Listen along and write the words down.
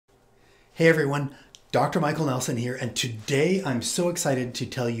Hey everyone, Dr. Michael Nelson here, and today I'm so excited to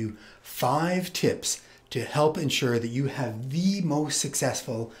tell you 5 tips to help ensure that you have the most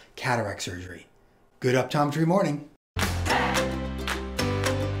successful cataract surgery. Good optometry morning.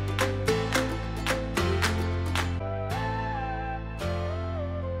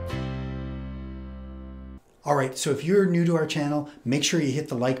 Alright, so if you're new to our channel, make sure you hit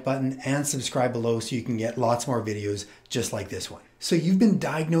the like button and subscribe below so you can get lots more videos just like this one. So you've been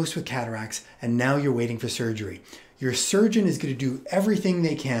diagnosed with cataracts and now you're waiting for surgery. Your surgeon is going to do everything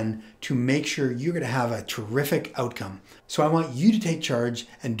they can to make sure you're going to have a terrific outcome. So I want you to take charge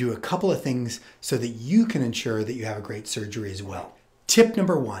and do a couple of things so that you can ensure that you have a great surgery as well. Tip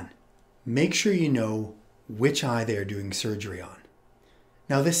number 1, make sure you know which eye they are doing surgery on.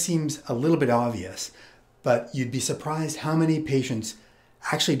 Now this seems a little bit obvious, but you'd be surprised how many patients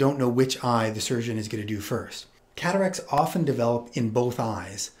actually don't know which eye the surgeon is going to do first. Cataracts often develop in both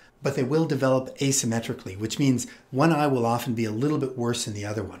eyes, but they will develop asymmetrically, which means one eye will often be a little bit worse than the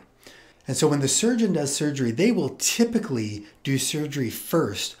other one. And so when the surgeon does surgery, they will typically do surgery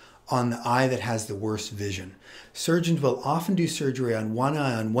first on the eye that has the worst vision. Surgeons will often do surgery on one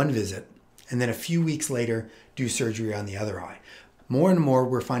eye on one visit, and then a few weeks later do surgery on the other eye. More and more,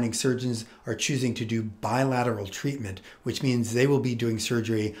 we're finding surgeons are choosing to do bilateral treatment, which means they will be doing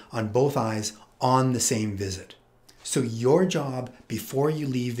surgery on both eyes on the same visit. So your job before you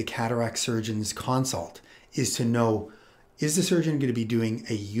leave the cataract surgeon's consult is to know, is the surgeon going to be doing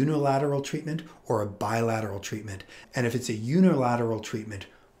a unilateral treatment or a bilateral treatment? And if it's a unilateral treatment,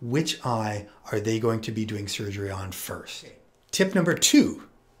 which eye are they going to be doing surgery on first? Tip number 2,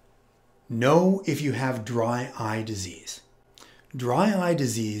 know if you have dry eye disease. Dry eye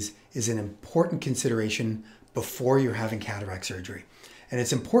disease is an important consideration before you're having cataract surgery. And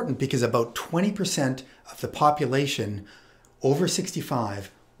it's important because about 20% of the population over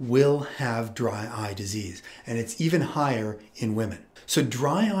 65 will have dry eye disease. And it's even higher in women. So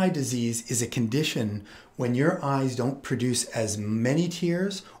dry eye disease is a condition when your eyes don't produce as many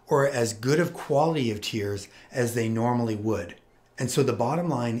tears or as good of quality of tears as they normally would. And so the bottom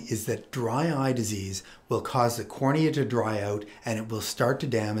line is that dry eye disease will cause the cornea to dry out and it will start to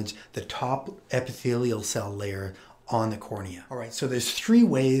damage the top epithelial cell layer on the cornea. All right, so there's 3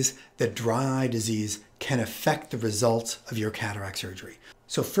 ways that dry eye disease can affect the results of your cataract surgery.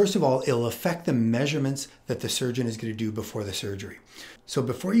 So first of all, it'll affect the measurements that the surgeon is going to do before the surgery. So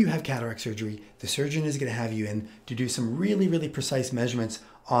before you have cataract surgery, the surgeon is going to have you in to do some really precise measurements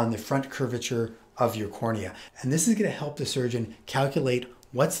on the front curvature of your cornea. And this is going to help the surgeon calculate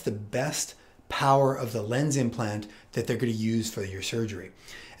what's the best power of the lens implant that they're going to use for your surgery.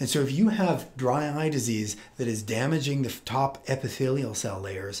 And so if you have dry eye disease that is damaging the top epithelial cell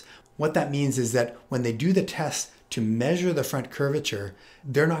layers, what that means is that when they do the test to measure the front curvature,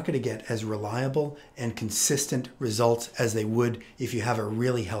 they're not going to get as reliable and consistent results as they would if you have a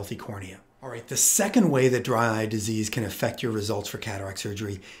really healthy cornea. All right, the second way that dry eye disease can affect your results for cataract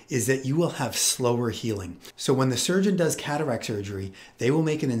surgery is that you will have slower healing. So when the surgeon does cataract surgery, they will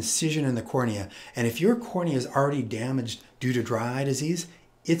make an incision in the cornea. And if your cornea is already damaged due to dry eye disease,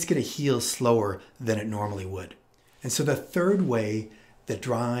 it's going to heal slower than it normally would. And so the third way that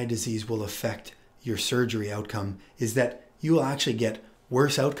dry eye disease will affect your surgery outcome is that you will actually get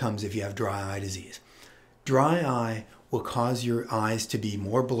worse outcomes if you have dry eye disease. Dry eye will cause your eyes to be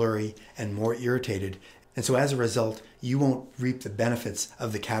more blurry and more irritated. And so as a result, you won't reap the benefits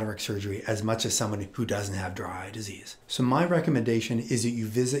of the cataract surgery as much as someone who doesn't have dry eye disease. So my recommendation is that you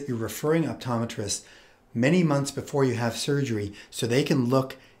visit your referring optometrist many months before you have surgery so they can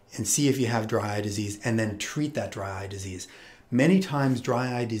look and see if you have dry eye disease and then treat that dry eye disease. Many times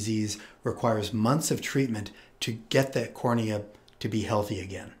dry eye disease requires months of treatment to get the cornea to be healthy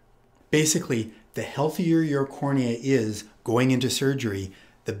again. Basically, the healthier your cornea is going into surgery,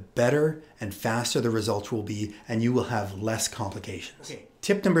 the better and faster the results will be and you will have less complications. Okay.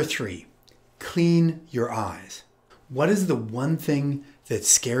 Tip number 3, clean your eyes. What is the one thing that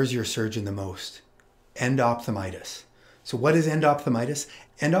scares your surgeon the most? Enophthalmitis. So what is endophthalmitis?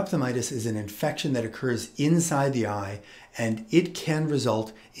 Endophthalmitis is an infection that occurs inside the eye and it can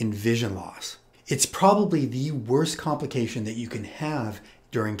result in vision loss. It's probably the worst complication that you can have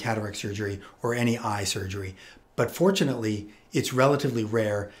during cataract surgery or any eye surgery. But fortunately, it's relatively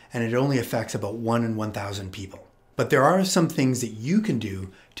rare and it only affects about 1 in 1,000 people. But there are some things that you can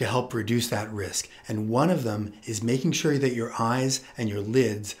do to help reduce that risk. And one of them is making sure that your eyes and your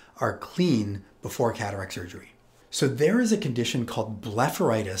lids are clean before cataract surgery. So there is a condition called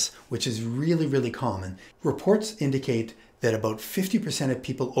blepharitis, which is really common. Reports indicate that about 50% of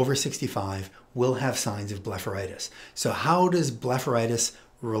people over 65 will have signs of blepharitis. So how does blepharitis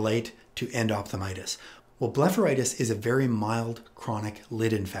relate to endophthalmitis. Well, blepharitis is a very mild chronic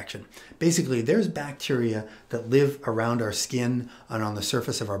lid infection. Basically, there's bacteria that live around our skin and on the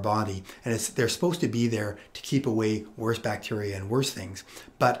surface of our body, and they're supposed to be there to keep away worse bacteria and worse things.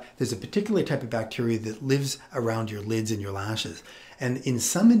 But there's a particular type of bacteria that lives around your lids and your lashes. And in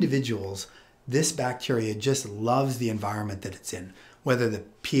some individuals, this bacteria just loves the environment that it's in. Whether the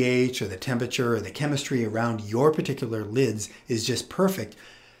pH or the temperature or the chemistry around your particular lids is just perfect,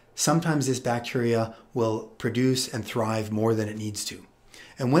 sometimes this bacteria will produce and thrive more than it needs to.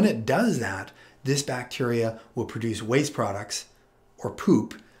 And when it does that, this bacteria will produce waste products or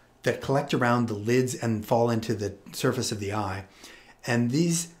poop that collect around the lids and fall into the surface of the eye. And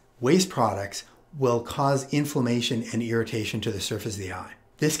these waste products will cause inflammation and irritation to the surface of the eye.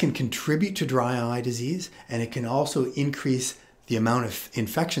 This can contribute to dry eye disease, and it can also increase the amount of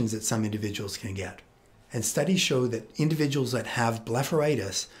infections that some individuals can get. And studies show that individuals that have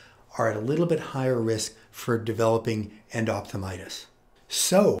blepharitis are at a little bit higher risk for developing endophthalmitis.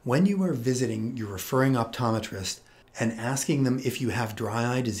 So when you are visiting your referring optometrist and asking them if you have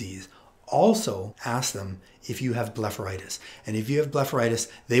dry eye disease, also ask them if you have blepharitis. And if you have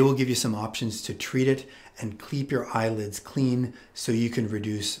blepharitis, they will give you some options to treat it and keep your eyelids clean so you can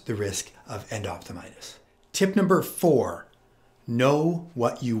reduce the risk of endophthalmitis. Tip number 4, know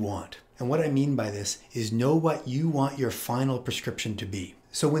what you want. And what I mean by this is know what you want your final prescription to be.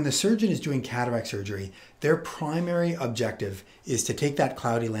 So when the surgeon is doing cataract surgery, their primary objective is to take that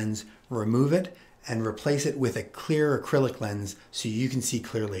cloudy lens, remove it, and replace it with a clear acrylic lens so you can see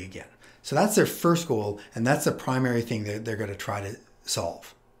clearly again. So that's their first goal, and that's the primary thing that they're going to try to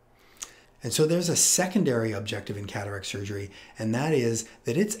solve. And so there's a secondary objective in cataract surgery, and that is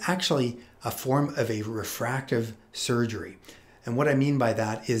that it's actually a form of a refractive surgery. And what I mean by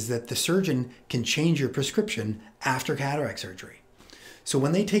that is that the surgeon can change your prescription after cataract surgery. So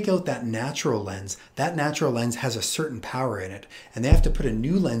when they take out that natural lens has a certain power in it, and they have to put a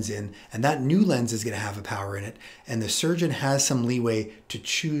new lens in, and that new lens is going to have a power in it, and the surgeon has some leeway to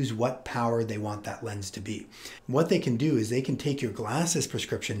choose what power they want that lens to be. What they can do is they can take your glasses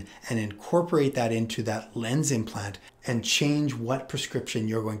prescription and incorporate that into that lens implant and change what prescription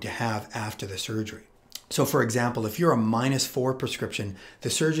you're going to have after the surgery. So for example, if you're a -4 prescription, the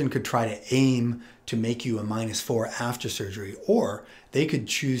surgeon could try to aim to make you a -4 after surgery, or they could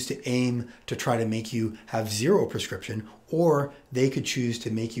choose to aim to try to make you have 0 prescription, or they could choose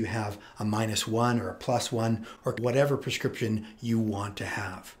to make you have a -1 or a +1 or whatever prescription you want to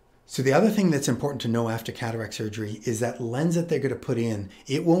have. So the other thing that's important to know after cataract surgery is that lens that they're going to put in,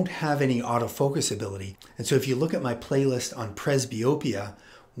 it won't have any autofocus ability. And so if you look at my playlist on presbyopia,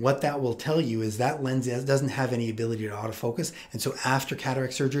 what that will tell you is that lens doesn't have any ability to autofocus. And so after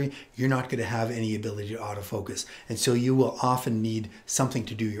cataract surgery, you're not going to have any ability to autofocus. And so you will often need something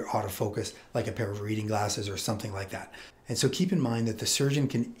to do your autofocus, like a pair of reading glasses or something like that. And so keep in mind that the surgeon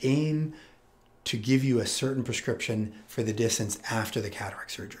can aim to give you a certain prescription for the distance after the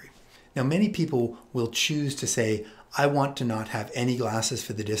cataract surgery. Now, many people will choose to say, I want to not have any glasses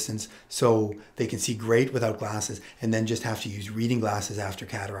for the distance so they can see great without glasses and then just have to use reading glasses after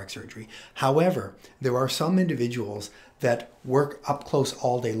cataract surgery. However, there are some individuals that work up close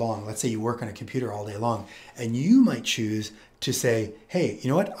all day long. Let's say you work on a computer all day long, and you might choose to say, hey, you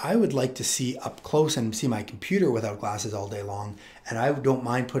know what? I would like to see up close and see my computer without glasses all day long, and I don't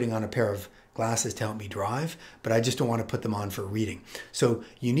mind putting on a pair of glasses to help me drive, but I just don't want to put them on for reading. So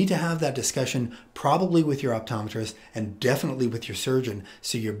you need to have that discussion probably with your optometrist and definitely with your surgeon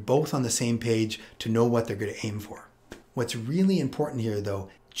so you're both on the same page to know what they're going to aim for. What's really important here though,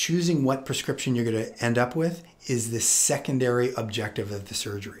 choosing what prescription you're going to end up with is the secondary objective of the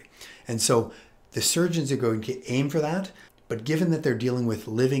surgery. And so the surgeons are going to aim for that, but given that they're dealing with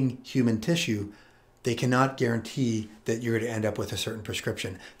living human tissue, they cannot guarantee that you're going to end up with a certain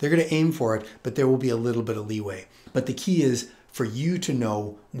prescription. They're going to aim for it, but there will be a little bit of leeway. But the key is for you to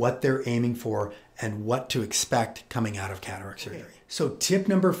know what they're aiming for and what to expect coming out of cataract surgery. So tip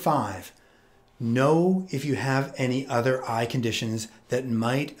number 5, know if you have any other eye conditions that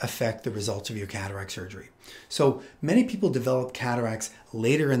might affect the results of your cataract surgery. So many people develop cataracts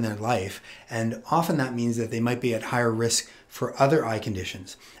later in their life, and often that means that they might be at higher risk for other eye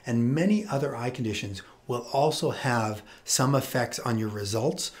conditions. And many other eye conditions will also have some effects on your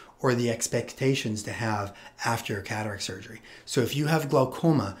results or the expectations to have after your cataract surgery. So if you have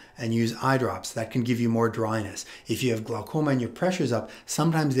glaucoma and use eye drops, that can give you more dryness. If you have glaucoma and your pressure's up,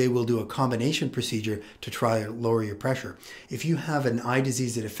 sometimes they will do a combination procedure to try to lower your pressure. If you have an eye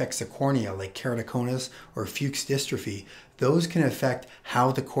disease that affects the cornea, like keratoconus or Fuchs dystrophy, those can affect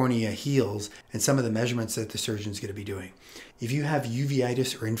how the cornea heals and some of the measurements that the surgeon's going to be doing. If you have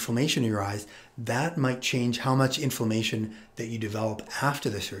uveitis or inflammation in your eyes, that might change how much inflammation that you develop after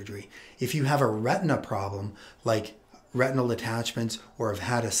the surgery. If you have a retina problem, like retinal detachments, or have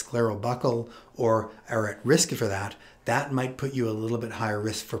had a scleral buckle or are at risk for that, that might put you a little bit higher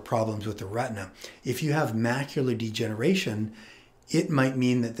risk for problems with the retina. If you have macular degeneration, it might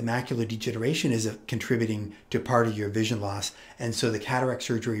mean that the macular degeneration is contributing to part of your vision loss, and so the cataract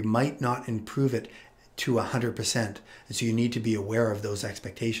surgery might not improve it to 100%, and so you need to be aware of those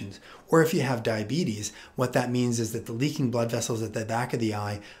expectations. Or if you have diabetes, what that means is that the leaking blood vessels at the back of the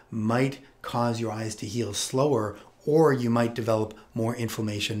eye might cause your eyes to heal slower, or you might develop more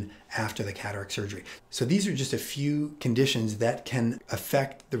inflammation after the cataract surgery. So these are just a few conditions that can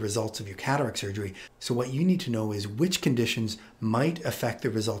affect the results of your cataract surgery. So what you need to know is which conditions might affect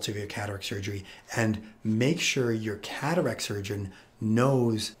the results of your cataract surgery, and make sure your cataract surgeon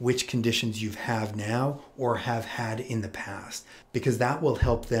knows which conditions you have now or have had in the past, because that will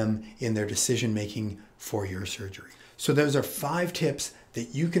help them in their decision making for your surgery. So those are 5 tips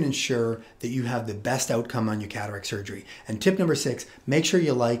that you can ensure that you have the best outcome on your cataract surgery. And tip number 6, make sure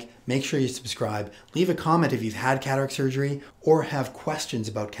you like, make sure you subscribe, leave a comment if you've had cataract surgery or have questions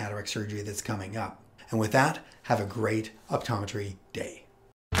about cataract surgery that's coming up. And with that, have a great optometry day.